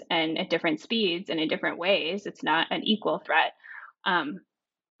degrees and at different speeds and in different ways. It's not an equal threat,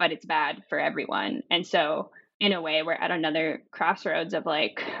 but it's bad for everyone. And so in a way we're at another crossroads of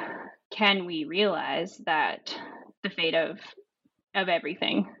like, can we realize that the fate of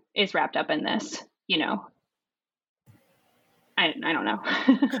everything is wrapped up in this? I don't know. I don't know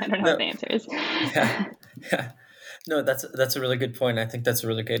No. what the answer is. Yeah. No, that's a really good point. I think that's a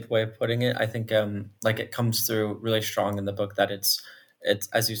really good way of putting it. I think like it comes through really strong in the book that it's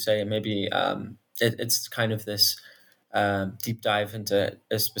as you say, maybe it's kind of this deep dive into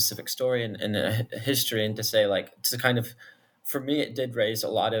a specific story and a history, and to say like to kind of, for me it did raise a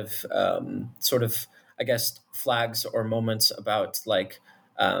lot of sort of, I guess, flags or moments about like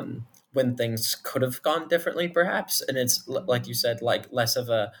when things could have gone differently perhaps. And it's like you said, like less of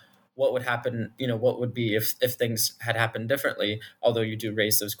a what would happen, what would be if things had happened differently, although you do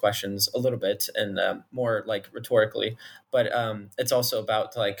raise those questions a little bit and more like rhetorically. But it's also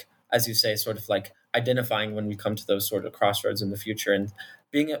about like, as you say, sort of like identifying when we come to those sort of crossroads in the future, and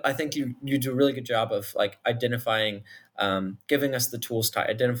I think you do a really good job of like identifying, giving us the tools to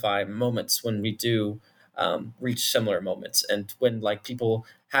identify moments when we do reach similar moments, and when like people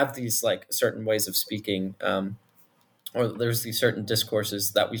have these like certain ways of speaking, or there's these certain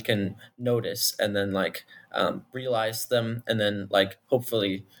discourses that we can notice and then like realize them, and then like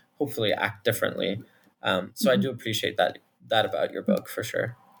hopefully act differently. So I do appreciate that about your book for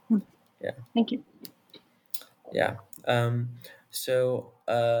sure. Yeah. Thank you. Yeah. So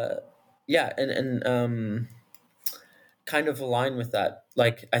yeah, and kind of align with that.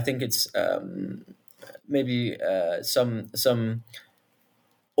 Like, I think it's maybe some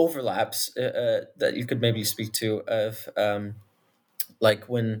overlaps that you could maybe speak to of like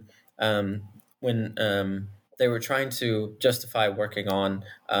um, when they were trying to justify working on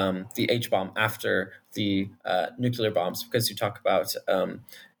the H bomb after the nuclear bombs, because you talk about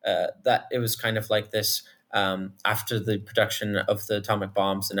that it was kind of like this after the production of the atomic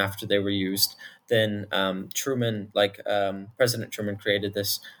bombs and after they were used. Then President Truman created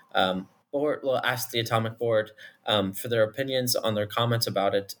this board, well, asked the atomic board for their opinions on their comments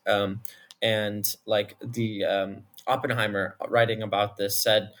about it. And like the Oppenheimer, writing about this,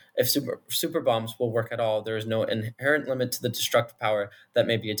 said, if super bombs will work at all, there is no inherent limit to the destructive power that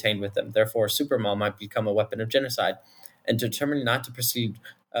may be attained with them. Therefore, super bomb might become a weapon of genocide. And determining not to proceed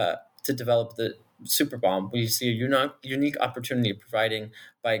to develop the super bomb, we see a unique opportunity of providing,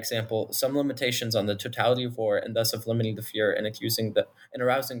 by example, some limitations on the totality of war, and thus of limiting the fear and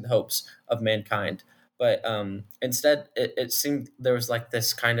arousing the hopes of mankind. But instead, it seemed there was like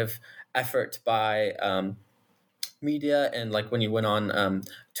this kind of effort by media, and like when you went on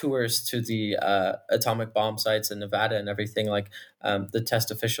tours to the atomic bomb sites in Nevada and everything, like the test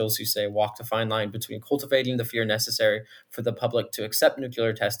officials, you say, walked a fine line between cultivating the fear necessary for the public to accept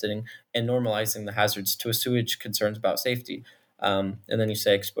nuclear testing and normalizing the hazards to assuage concerns about safety. And then you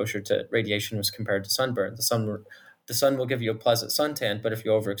say exposure to radiation was compared to sunburn. The sun will give you a pleasant suntan, but if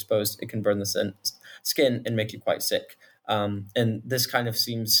you're overexposed, it can burn the skin and make you quite sick. And this kind of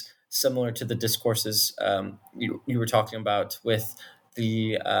seems similar to the discourses you were talking about with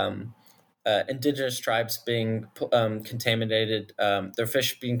the indigenous tribes being contaminated, their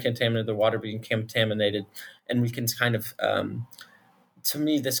fish being contaminated, their water being contaminated. And we can kind of, to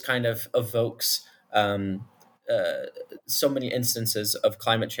me, this kind of evokes so many instances of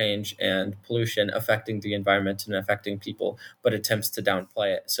climate change and pollution affecting the environment and affecting people, but attempts to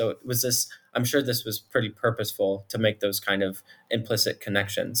downplay it. So was this, I'm sure this was pretty purposeful to make those kind of implicit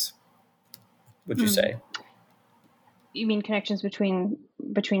connections, would you say? You mean connections between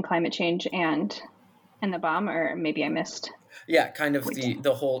climate change and the bomb, or maybe I missed? Yeah, kind of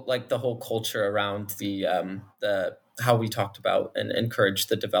the whole culture around the how we talked about and encouraged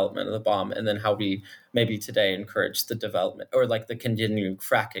the development of the bomb, and then how we maybe today encourage the development, or like the continued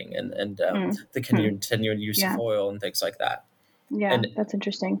fracking and the continued use of oil and things like that. Yeah, and that's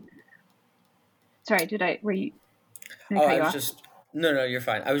interesting. Sorry, did I cut you off? No, you're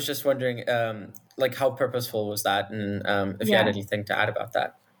fine. I was just wondering, like, how purposeful was that, and if you had anything to add about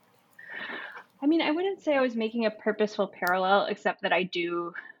that. I mean, I wouldn't say I was making a purposeful parallel, except that I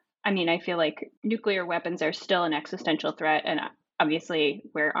feel like nuclear weapons are still an existential threat, and obviously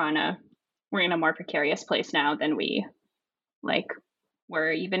we're in a more precarious place now than we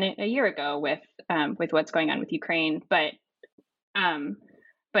were even a year ago with what's going on with Ukraine. But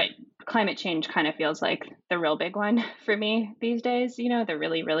climate change kind of feels like the real big one for me these days, the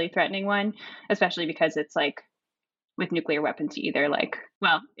really, really threatening one, especially because it's like with nuclear weapons, you either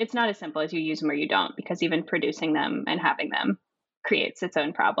it's not as simple as you use them or you don't, because even producing them and having them creates its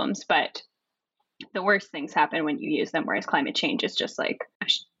own problems. But the worst things happen when you use them, whereas climate change is just like, a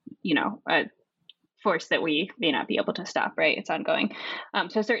force that we may not be able to stop, right? It's ongoing.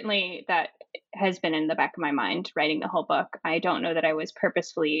 So certainly that has been in the back of my mind writing the whole book. I don't know that I was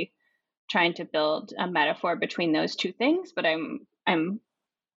purposefully trying to build a metaphor between those two things, but I'm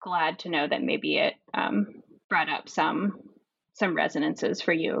glad to know that maybe it brought up some resonances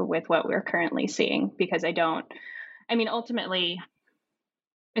for you with what we're currently seeing, because ultimately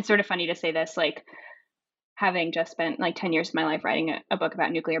it's sort of funny to say this, like having just spent like 10 years of my life writing a book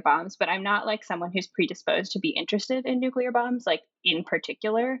about nuclear bombs, but I'm not like someone who's predisposed to be interested in nuclear bombs, like in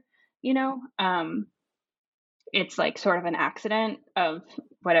particular, it's like sort of an accident of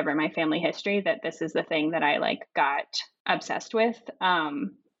whatever my family history that this is the thing that I like got obsessed with.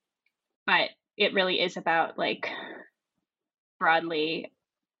 But it really is about like broadly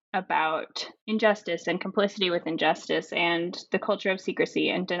about injustice and complicity with injustice and the culture of secrecy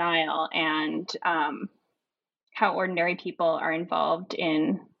and denial, and how ordinary people are involved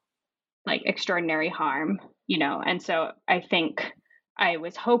in like extraordinary harm, and so I think I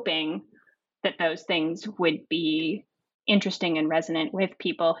was hoping that those things would be interesting and resonant with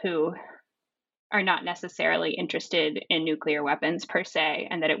people who are not necessarily interested in nuclear weapons per se,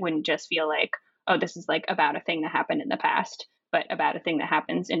 and that it wouldn't just feel like, oh, this is like about a thing that happened in the past, but about a thing that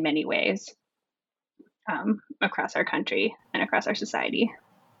happens in many ways across our country and across our society.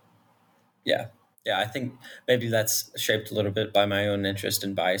 Yeah, I think maybe that's shaped a little bit by my own interest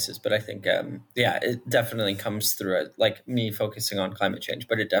and biases, but I think, it definitely comes through like me focusing on climate change,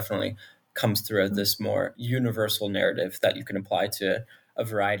 but it definitely comes through as this more universal narrative that you can apply to a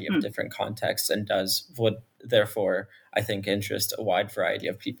variety of different contexts, and would therefore, I think, interest a wide variety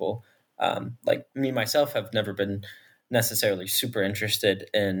of people. Like me myself have never been necessarily super interested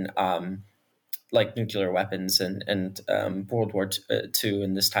in like nuclear weapons and World War II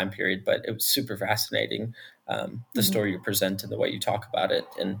in this time period, but it was super fascinating, the story you present and the way you talk about it,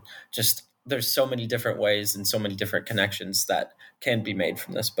 and just there's so many different ways and so many different connections that can be made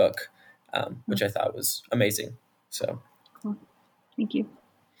from this book, which I thought was amazing. So cool. Thank you.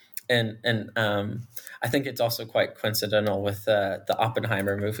 And I think it's also quite coincidental with the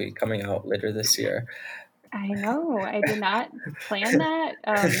Oppenheimer movie coming out later this year. I know I did not plan that,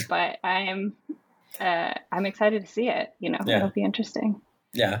 but I'm excited to see it. It'll be interesting.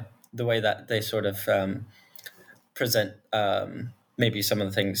 Yeah, the way that they sort of present maybe some of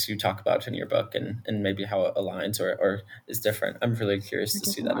the things you talk about in your book, and maybe how it aligns or is different. I'm really curious to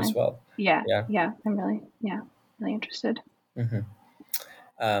see that as well. Yeah. I'm really interested. Mm-hmm.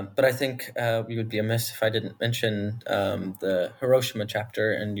 But I think we would be amiss if I didn't mention the Hiroshima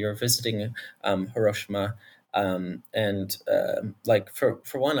chapter, and you're visiting Hiroshima. Like for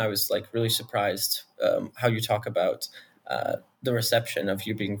one, I was like really surprised how you talk about the reception of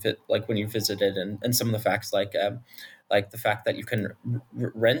you being like when you visited, and some of the facts like the fact that you can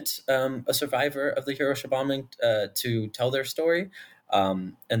rent a survivor of the Hiroshima bombing to tell their story,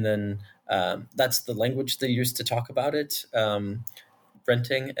 and then that's the language they use to talk about it.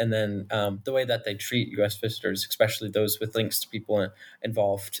 Renting, and then the way that they treat U.S. visitors, especially those with links to people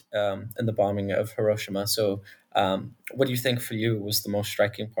involved in the bombing of Hiroshima. So what do you think for you was the most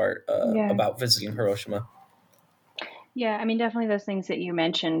striking part about visiting Hiroshima? Yeah, I mean, definitely those things that you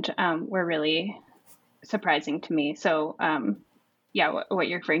mentioned were really surprising to me. So what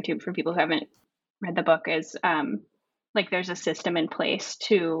you're referring to, for people who haven't read the book, is like there's a system in place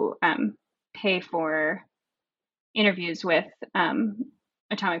to pay for interviews with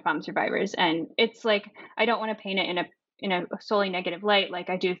atomic bomb survivors, and it's like, I don't want to paint it in a solely negative light. Like,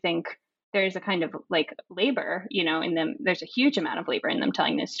 I do think there's a kind of like labor, in them. There's a huge amount of labor in them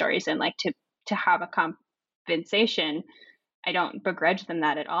telling these stories, and like to have a compensation, I don't begrudge them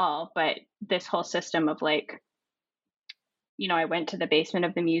that at all. But this whole system of like, I went to the basement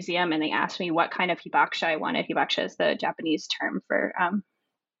of the museum and they asked me what kind of hibakusha I wanted. Hibakusha is the Japanese term for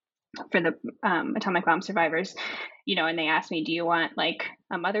the atomic bomb survivors, and they asked me, do you want like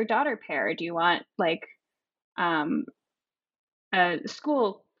a mother-daughter pair? Or do you want like someone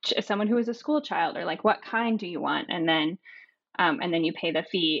who is a school child, or like what kind do you want? And then you pay the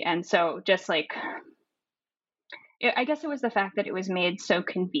fee. And so just like, I guess it was the fact that it was made so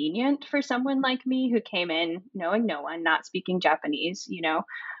convenient for someone like me who came in knowing no one, not speaking Japanese,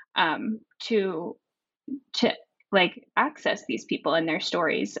 to like access these people and their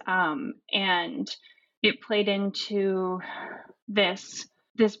stories. And it played into this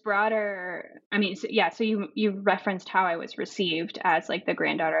broader, I mean, so you referenced how I was received as like the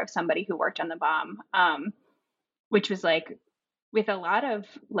granddaughter of somebody who worked on the bomb, which was like with a lot of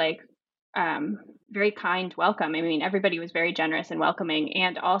like very kind welcome. I mean, everybody was very generous and welcoming.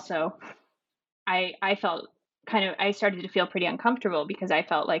 And also I felt I started to feel pretty uncomfortable because I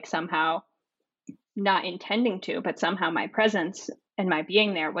felt like somehow, not intending to, but somehow my presence and my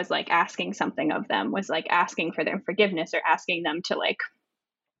being there was like asking something of them, was like asking for their forgiveness or asking them to like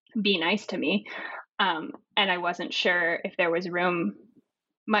be nice to me. And I wasn't sure if there was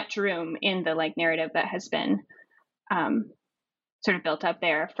much room in the like narrative that has been sort of built up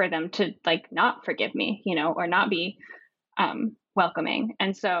there for them to like not forgive me, or not be welcoming.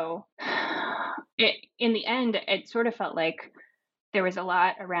 And so in the end, it sort of felt like there was a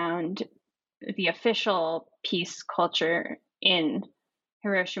lot around the official peace culture in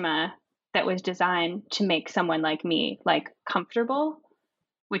Hiroshima that was designed to make someone like me like comfortable,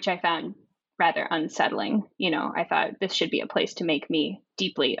 which I found rather unsettling. I thought this should be a place to make me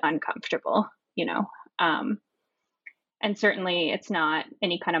deeply uncomfortable, and certainly it's not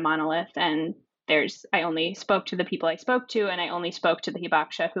any kind of monolith. And I only spoke to the people I spoke to, and I only spoke to the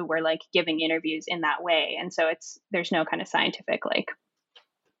hibakusha who were like giving interviews in that way. And so there's no kind of scientific like,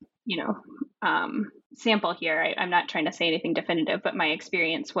 sample here. I'm not trying to say anything definitive, but my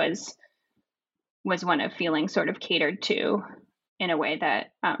experience was one of feeling sort of catered to in a way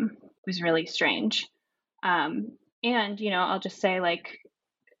that was really strange. And, I'll just say like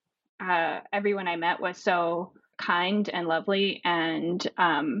everyone I met was so kind and lovely, and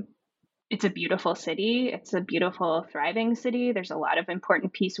it's a beautiful city. It's a beautiful, thriving city. There's a lot of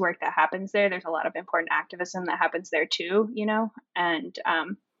important peace work that happens there. There's a lot of important activism that happens there too, and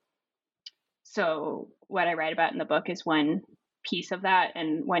so what I write about in the book is one piece of that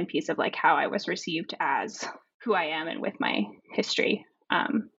and one piece of like how I was received as who I am and with my history.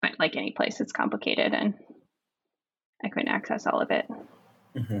 But like any place, it's complicated and I couldn't access all of it.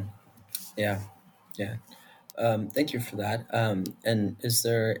 Mm-hmm. Yeah. Thank you for that. And is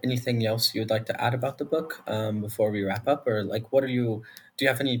there anything else you'd like to add about the book before we wrap up? Or like, do you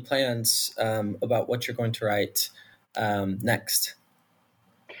have any plans about what you're going to write next?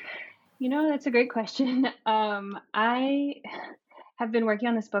 That's a great question. I have been working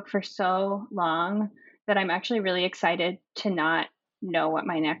on this book for so long that I'm actually really excited to not know what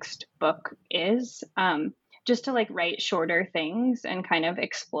my next book is, just to like write shorter things and kind of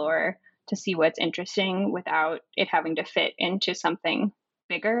explore to see what's interesting without it having to fit into something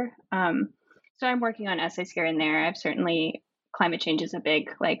bigger. So I'm working on essays here and there. I've certainly, climate change is a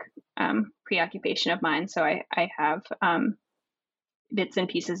big like preoccupation of mine. So I have bits and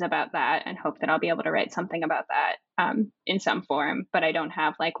pieces about that and hope that I'll be able to write something about that in some form, but I don't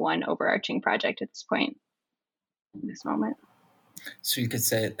have like one overarching project at this point, in this moment. So you could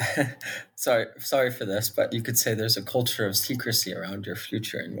say, sorry for this, but you could say there's a culture of secrecy around your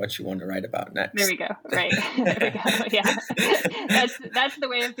future and what you want to write about next. There we go. Right. There we go. Yeah. That's the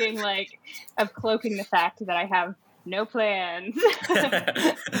way of being like, of cloaking the fact that I have no plans,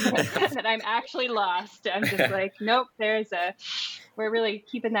 that I'm actually lost. I'm just like, nope, we're really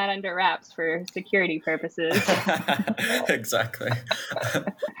keeping that under wraps for security purposes. Exactly.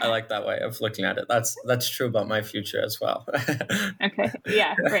 I like that way of looking at it. That's true about my future as well. Okay.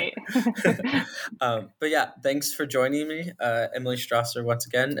 Yeah, right. But yeah, thanks for joining me, Emily Strasser, once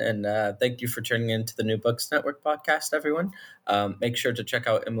again. And thank you for tuning into the New Books Network podcast, everyone. Make sure to check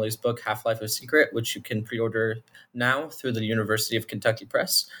out Emily's book, Half-Life of Secret, which you can pre-order now through the University of Kentucky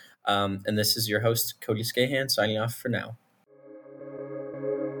Press. And this is your host, Cody Scahan, signing off for now.